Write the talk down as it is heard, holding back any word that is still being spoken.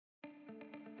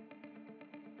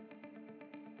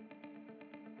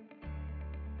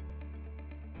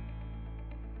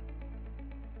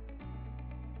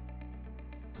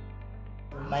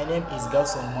My name is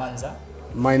Galson Mwanza.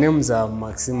 My name is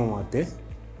Maximo Mape.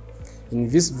 In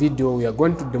this video, we are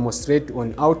going to demonstrate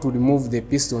on how to remove the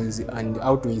pistons and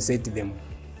how to insert them.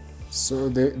 So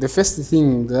the first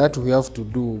thing that we have to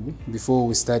do before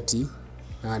we start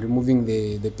removing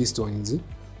the pistons,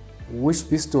 which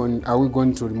piston are we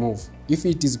going to remove? If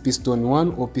it is piston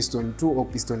 1 or piston 2 or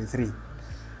piston 3.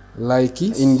 Like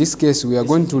in this case, we are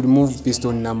going to remove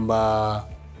piston number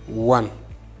 1.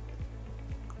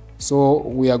 So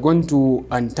we are going to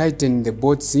untighten the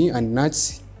bolts and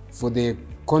nuts for the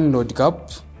cone rod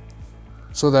cap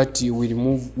so that we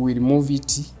remove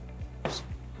it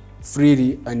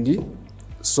freely and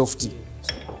softly.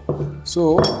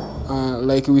 So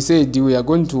like we said, we are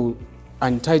going to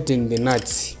untighten the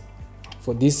nuts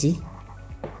for this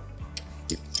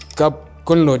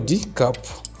cone rod cap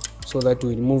so that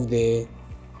we remove the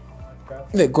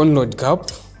cone rod cap,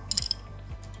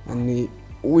 and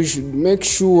we should make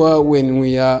sure when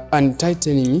we are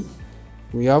untightening,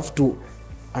 we have to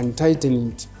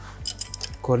untighten it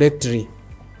correctly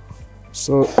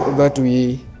so that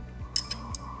we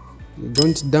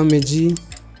don't damage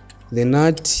the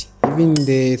nut, even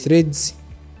the threads.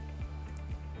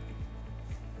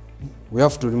 We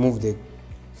have to remove the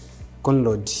cone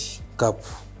rod cap.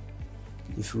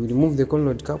 If we remove the cone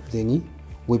rod cap, then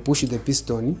we push the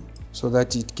piston so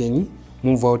that it can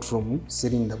move out from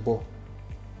cylinder bore.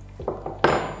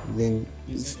 Then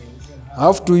I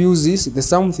have to use the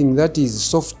something that is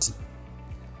soft.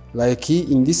 Like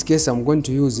in this case, I'm going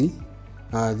to use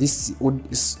this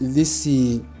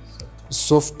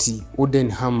soft wooden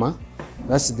hammer.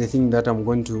 That's the thing that I'm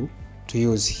going to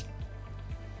use.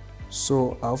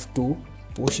 So I have to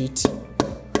push it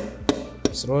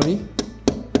slowly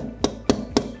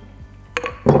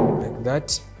like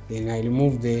that. Then I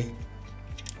remove the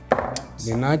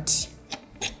nut,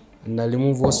 and I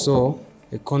remove also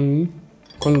the cone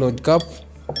rod cap.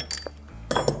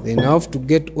 Then I have to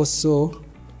get also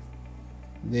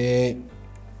the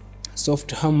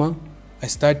soft hammer. I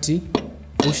start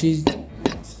pushing,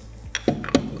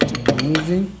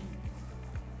 moving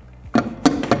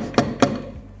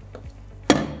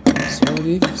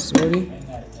slowly,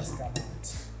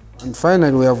 and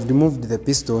finally we have removed the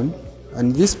piston.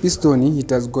 And this piston, it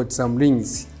has got some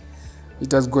rings.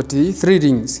 It has got 3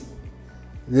 rings.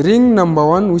 The ring number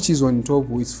 1, which is on top,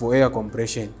 is for air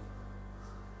compression.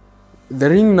 The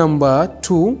ring number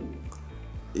 2,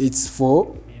 it's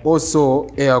for also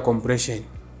air compression.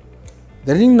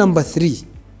 The ring number 3,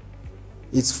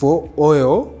 it's for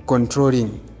oil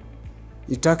controlling.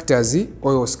 It acts as the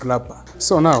oil scraper.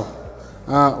 So now,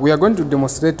 we are going to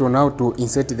demonstrate on how to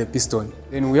insert the piston.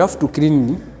 Then we have to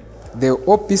clean the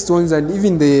all pistons and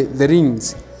even the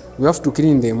rings. We have to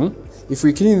clean them. If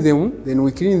we clean them, then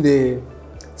we clean the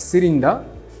cylinder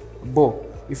bore.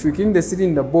 If we clean the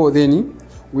cylinder bore, then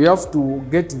we have to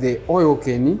get the oil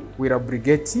can, we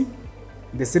lubricate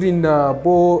the cylinder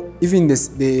bore, even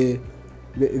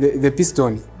the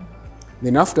piston.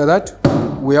 Then after that,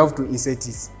 we have to insert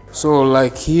it. So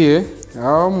like here,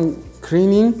 I'm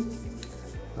cleaning.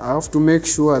 I have to make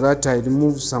sure that I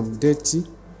remove some dirt.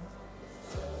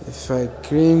 If I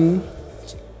clean,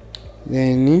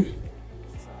 then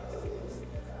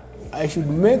I should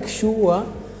make sure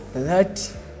that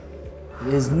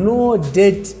there's no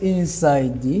dirt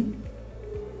inside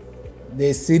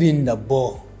the cylinder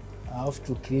bore. I have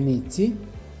to clean it.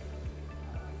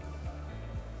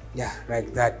 Yeah,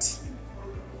 like that.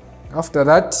 After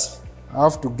that, I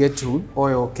have to get to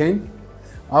oil can.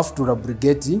 I have to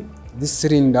lubricate this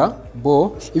cylinder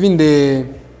bore, even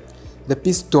the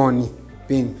piston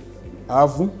pin. I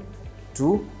have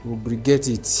to lubricate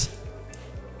it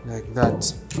like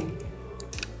that.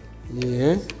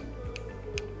 Yeah.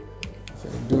 If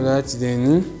I do that,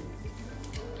 then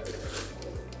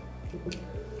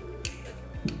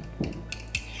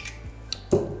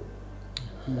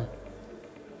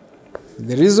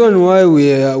the reason why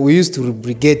we used to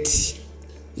lubricate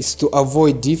is to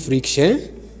avoid the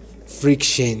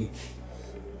friction.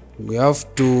 We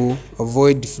have to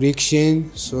avoid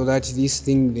friction so that this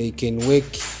thing they can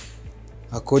work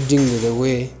according to the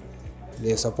way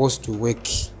they're supposed to work.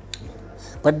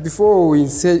 But before we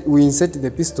insert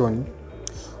the piston,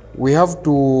 we have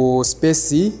to space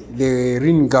the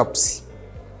ring gaps.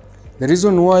 The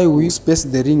reason why we space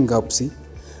the ring gaps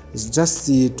is just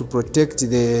to protect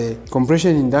the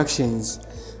compression inductions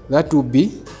that will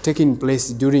be taking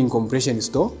place during compression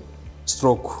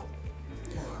stroke.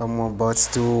 I'm about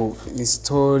to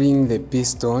installing the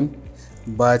piston,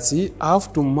 but I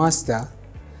have to master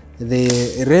the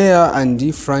rear and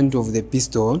the front of the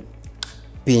piston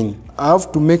pin. I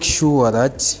have to make sure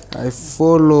that I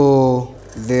follow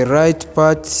the right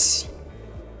part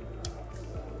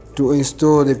to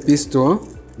install the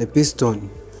piston.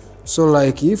 So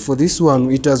like for this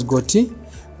one, it has got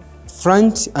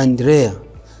front and rear.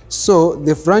 So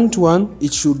the front one,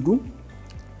 it should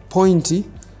point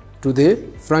to the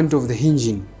front of the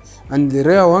engine, and the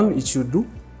rear one, it should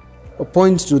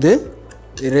point to the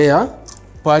rear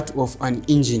part of an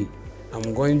engine.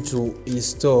 I'm going to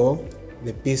install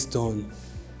the piston.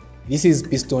 This is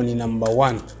piston number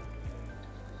 1.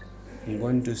 I'm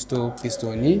going to install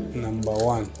piston number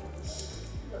 1,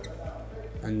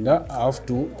 and I have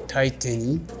to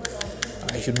tighten.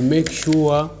 I should make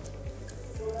sure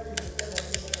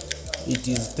it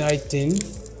is tightened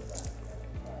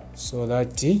so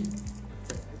that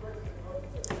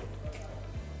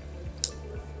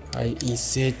I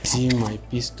insert my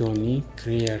piston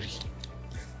clearly.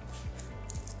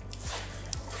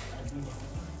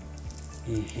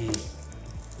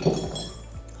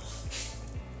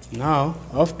 Now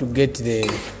I have to get the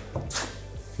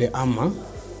hammer.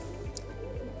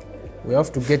 We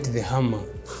have to get the hammer.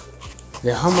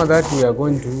 The hammer that we are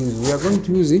going to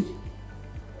use,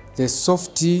 the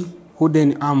soft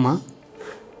wooden hammer.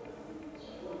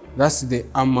 That's the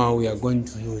hammer we are going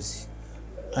to use,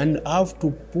 and I have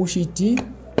to push it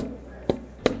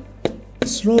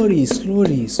slowly.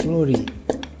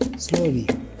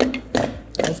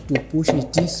 I have to push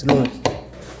it slowly.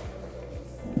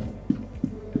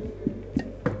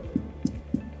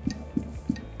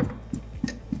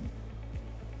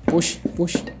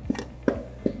 Push.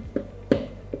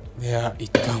 There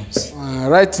it comes.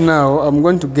 Right now I'm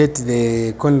going to get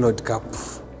the cone load cap,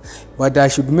 but I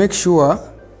should make sure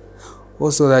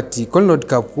also that the cone load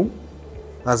cap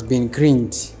has been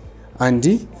cleaned and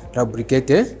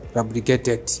lubricated.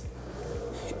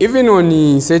 Even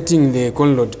when setting the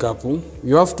cone load cap,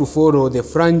 you have to follow the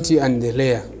front and the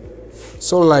rear.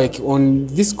 So like on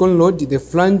this cone load, the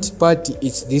front part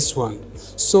is this one.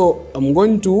 So I'm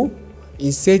going to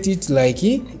insert it like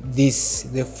this.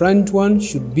 The front one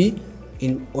should be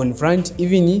on front,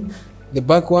 even the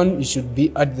back one, it should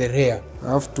be at the rear.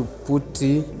 I have to put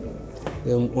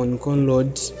them on cone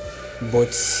load,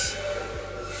 but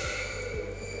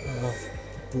I have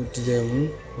to put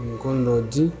them on cone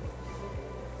load.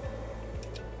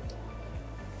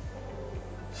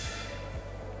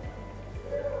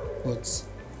 But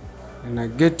when I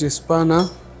get a spanner,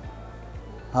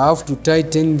 I have to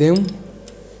tighten them.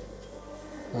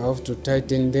 I have to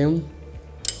tighten them.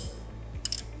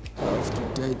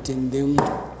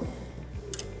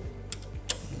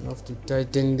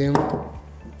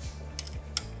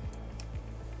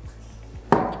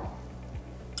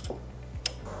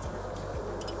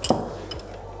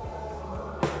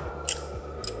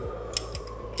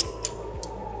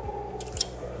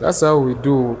 That's how we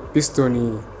do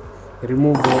piston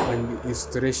removal and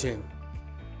installation.